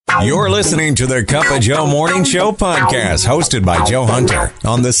You're listening to the Cup of Joe Morning Show podcast, hosted by Joe Hunter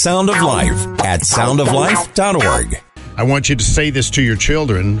on The Sound of Life at soundoflife.org. I want you to say this to your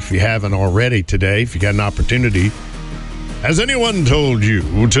children, if you haven't already today, if you got an opportunity. Has anyone told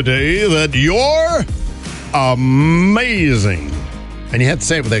you today that you're amazing? And you have to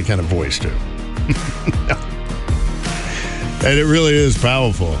say it with that kind of voice, too. And it really is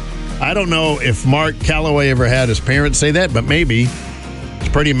powerful. I don't know if Mark Calloway ever had his parents say that, but maybe. He's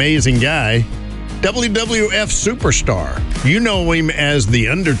a pretty amazing guy. WWF superstar. You know him as The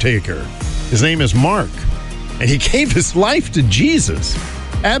Undertaker. His name is Mark. And he gave his life to Jesus.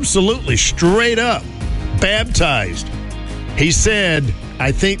 Absolutely, straight up. Baptized. He said,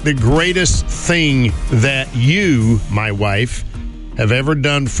 I think the greatest thing that you, my wife, have ever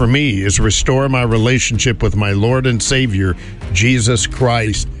done for me is restore my relationship with my Lord and Savior, Jesus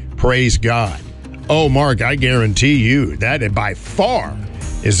Christ. Praise God. Oh, Mark, I guarantee you that by far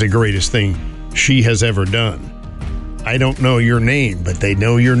is the greatest thing she has ever done. I don't know your name, but they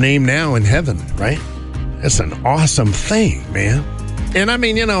know your name now in heaven, right? That's an awesome thing, man. And I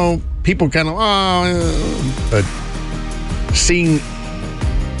mean, you know, people kind of, but seeing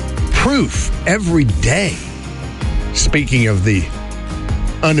proof every day, speaking of the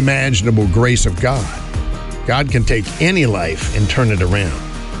unimaginable grace of God, God can take any life and turn it around.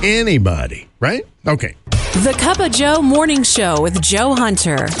 Anybody, right? Okay. The Cup of Joe Morning Show with Joe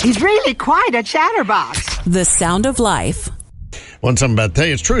Hunter. He's really quite a chatterbox. The Sound of Life. One something about to tell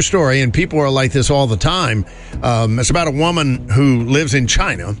you, it's a true story, and people are like this all the time. It's about a woman who lives in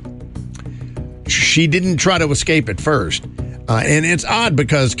China. She didn't try to escape at first. And it's odd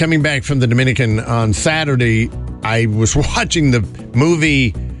because coming back from the Dominican on Saturday, I was watching the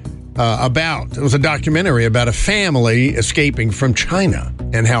movie it was a documentary about a family escaping from China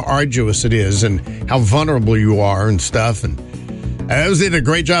and how arduous it is and how vulnerable you are and stuff. And it did a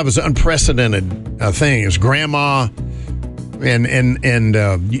great job. It was an unprecedented thing. It's grandma and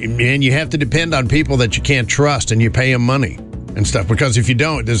you have to depend on people that you can't trust, and you pay them money and stuff, because if you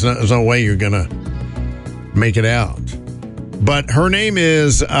don't, there's no way you're going to make it out. But her name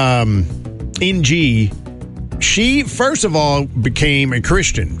is Inji. She, first of all, became a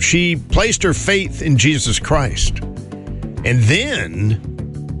Christian. She placed her faith in Jesus Christ. And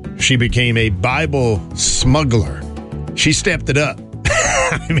then she became a Bible smuggler. She stepped it up.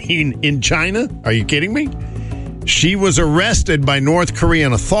 I mean, in China? Are you kidding me? She was arrested by North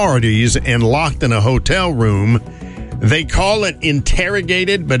Korean authorities and locked in a hotel room. They call it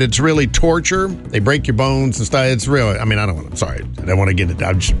interrogated, but it's really torture. They break your bones and stuff. It's really, I mean, I don't want to get it,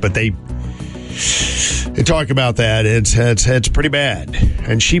 but they talk about that. It's pretty bad.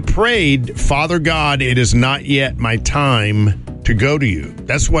 And she prayed, Father God, it is not yet my time to go to you.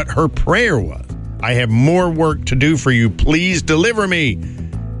 That's what her prayer was. I have more work to do for you. Please deliver me.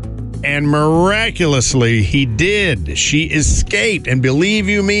 And miraculously, he did. She escaped. And believe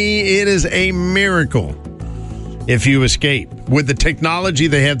you me, it is a miracle if you escape. With the technology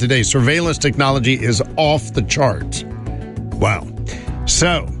they have today, surveillance technology is off the charts. Wow.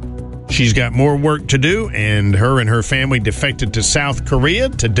 So, she's got more work to do, and her family defected to South Korea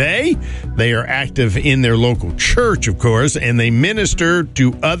today. They are active in their local church, of course, and they minister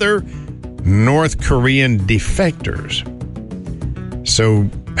to other North Korean defectors. So,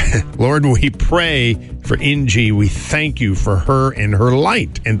 Lord, we pray for Inji. We thank you for her and her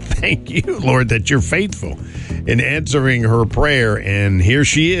light. And thank you, Lord, that you're faithful in answering her prayer. And here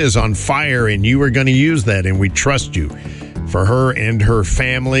she is on fire, and you are going to use that. And we trust you for her and her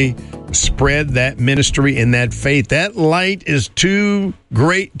family. Spread that ministry and that faith. That light is too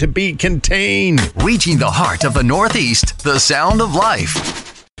great to be contained. Reaching the heart of the Northeast, the Sound of Life.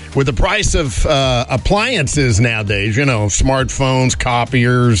 With the price of appliances nowadays, you know, smartphones,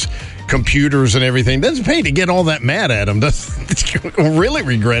 copiers, computers, and everything, doesn't pay to get all that mad at them. Really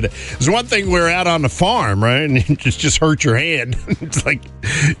regret it. There's one thing, we're out on the farm, right? And it just hurt your hand. It's like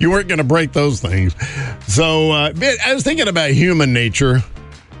you weren't going to break those things. So I was thinking about human nature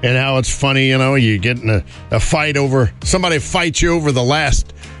and how it's funny, you know, you get in a fight over, somebody fights you over the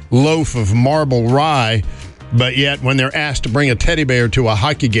last loaf of marble rye. But yet, when they're asked to bring a teddy bear to a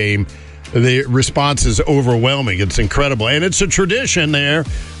hockey game, the response is overwhelming. It's incredible. And it's a tradition there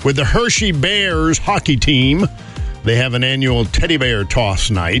with the Hershey Bears hockey team. They have an annual teddy bear toss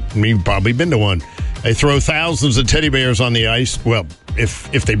night. And you've probably been to one. They throw thousands of teddy bears on the ice. Well,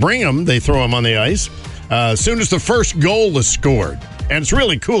 if they bring them, they throw them on the ice. As soon as the first goal is scored. And it's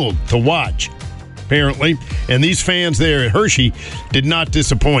really cool to watch, apparently. And these fans there at Hershey did not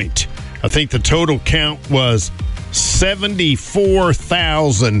disappoint. I think the total count was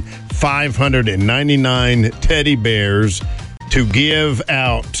 74,599 teddy bears to give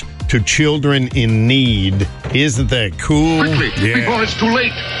out to children in need. Isn't that cool? Quickly, before it's too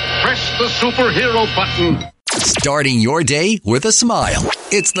late, press the superhero button. Starting your day with a smile.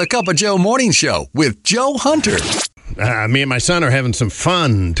 It's the Cup of Joe Morning Show with Joe Hunter. Me and my son are having some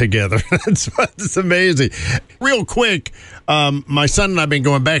fun together. It's amazing. Real quick, my son and I have been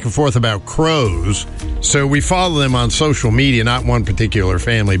going back and forth about crows. So we follow them on social media, not one particular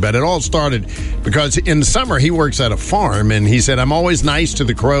family. But it all started because in the summer he works at a farm. And he said, I'm always nice to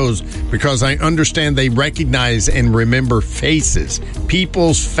the crows because I understand they recognize and remember faces,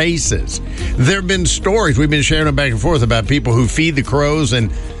 people's faces. There have been stories we've been sharing them back and forth about people who feed the crows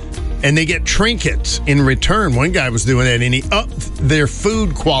and they get trinkets in return. One guy was doing that, and he upped their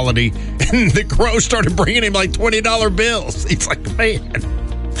food quality, and the crow started bringing him like $20 bills. He's like, man,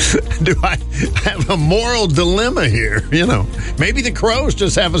 do I have a moral dilemma here? You know, maybe the crows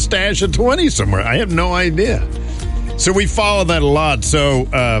just have a stash of 20 somewhere. I have no idea. So we follow that a lot. So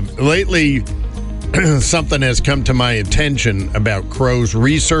lately, something has come to my attention about crows.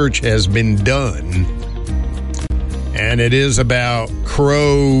 Research has been done. And it is about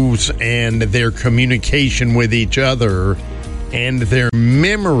crows and their communication with each other and their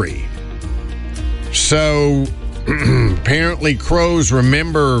memory. So apparently crows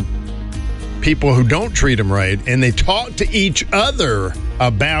remember people who don't treat them right, and they talk to each other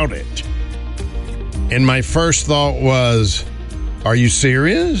about it. And my first thought was, are you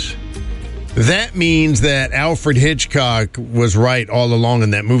serious? That means that Alfred Hitchcock was right all along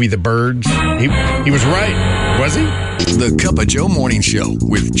in that movie, The Birds. He was right, was he? The Cup of Joe Morning Show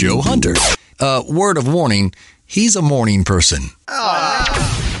with Joe Hunter. Word of warning, he's a morning person.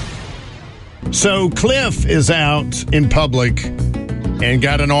 So Cliff is out in public and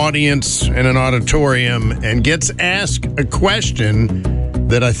got an audience in an auditorium and gets asked a question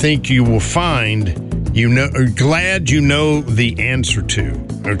that I think you will find glad you know the answer to.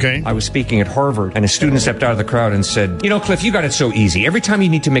 Okay. I was speaking at Harvard, and a student stepped out of the crowd and said, Cliff, you got it so easy. Every time you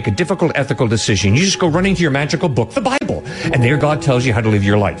need to make a difficult ethical decision, you just go running to your magical book, the Bible, and there God tells you how to live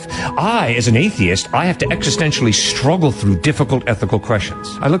your life. I, as an atheist, I have to existentially struggle through difficult ethical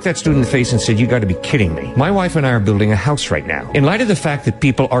questions. I looked that student in the face and said, you got to be kidding me. My wife and I are building a house right now. In light of the fact that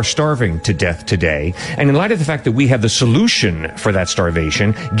people are starving to death today, and in light of the fact that we have the solution for that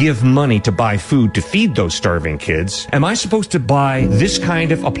starvation, give money to buy food to feed those starving kids, am I supposed to buy this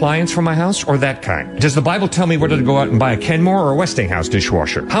kind of appliance for my house or that kind? Does the Bible tell me whether to go out and buy a Kenmore or a Westinghouse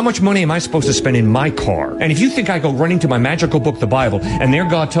dishwasher? How much money am I supposed to spend in my car? And if you think I go running to my magical book, the Bible, and there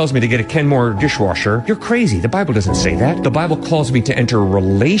God tells me to get a Kenmore dishwasher, you're crazy. The Bible doesn't say that. The Bible calls me to enter a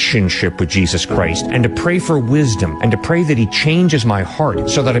relationship with Jesus Christ and to pray for wisdom and to pray that He changes my heart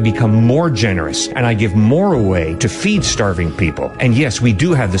so that I become more generous and I give more away to feed starving people. And yes, we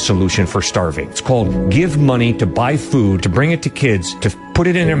do have the solution for starving. It's called give money to buy food, to bring it to kids, to put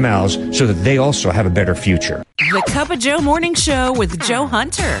it in their mouths so that they also have a better future. The Cup of Joe Morning Show with Joe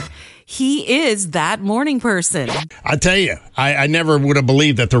Hunter. He is that morning person. I tell you, I never would have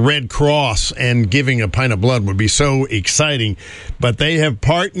believed that the Red Cross and giving a pint of blood would be so exciting, but they have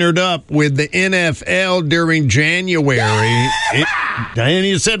partnered up with the NFL during January. And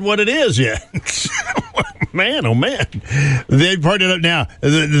you said what it is yet. Man, oh man. They've partnered up now.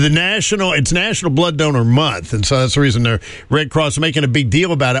 It's National Blood Donor Month, and so that's the reason the Red Cross is making a big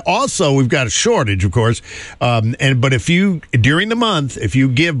deal about it. Also, we've got a shortage, of course. But if you, during the month, if you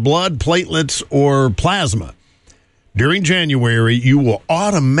give blood, platelets, or plasma during January, you will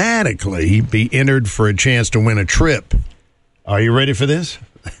automatically be entered for a chance to win a trip. Are you ready for this?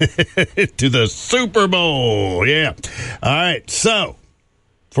 To the Super Bowl. Yeah. All right. So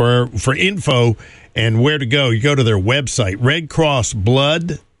for info and where to go, you go to their website,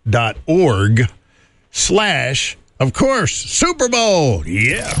 redcrossblood.org/ of course, Super Bowl.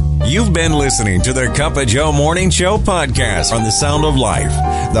 Yeah. You've been listening to the Cup of Joe Morning Show podcast on the Sound of Life,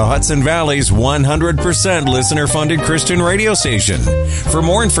 the Hudson Valley's 100% listener-funded Christian radio station. For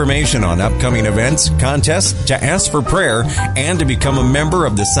more information on upcoming events, contests, to ask for prayer, and to become a member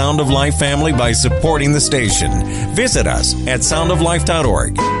of the Sound of Life family by supporting the station, visit us at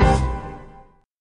soundoflife.org.